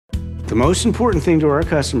The most important thing to our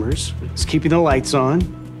customers is keeping the lights on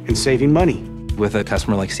and saving money. With a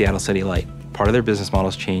customer like Seattle City Light, part of their business model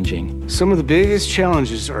is changing. Some of the biggest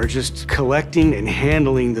challenges are just collecting and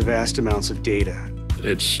handling the vast amounts of data.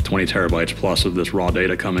 It's 20 terabytes plus of this raw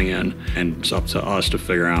data coming in, and it's up to us to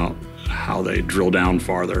figure out how they drill down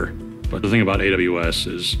farther. But the thing about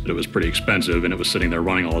AWS is it was pretty expensive and it was sitting there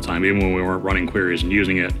running all the time. Even when we weren't running queries and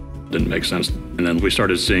using it, it didn't make sense. And then we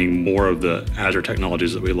started seeing more of the Azure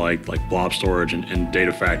technologies that we liked, like blob storage and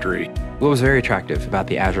data factory. What was very attractive about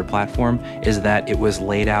the Azure platform is that it was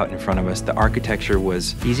laid out in front of us. The architecture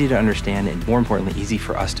was easy to understand and, more importantly, easy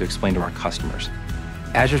for us to explain to our customers.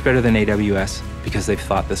 Azure's better than AWS because they've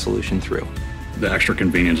thought the solution through. The extra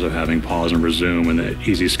convenience of having pause and resume and the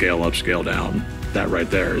easy scale up, scale down, that right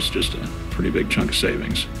there is just a pretty big chunk of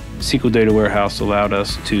savings. SQL Data Warehouse allowed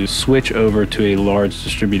us to switch over to a large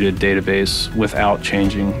distributed database without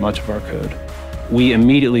changing much of our code. We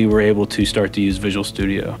immediately were able to start to use Visual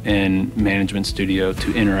Studio and Management Studio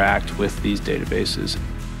to interact with these databases.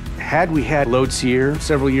 Had we had LoadSeer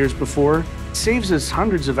several years before, it saves us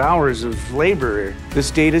hundreds of hours of labor.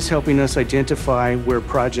 This data is helping us identify where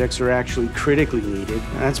projects are actually critically needed.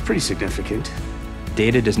 That's pretty significant.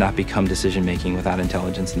 Data does not become decision-making without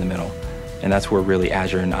intelligence in the middle, and that's where really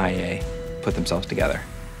Azure and IA put themselves together.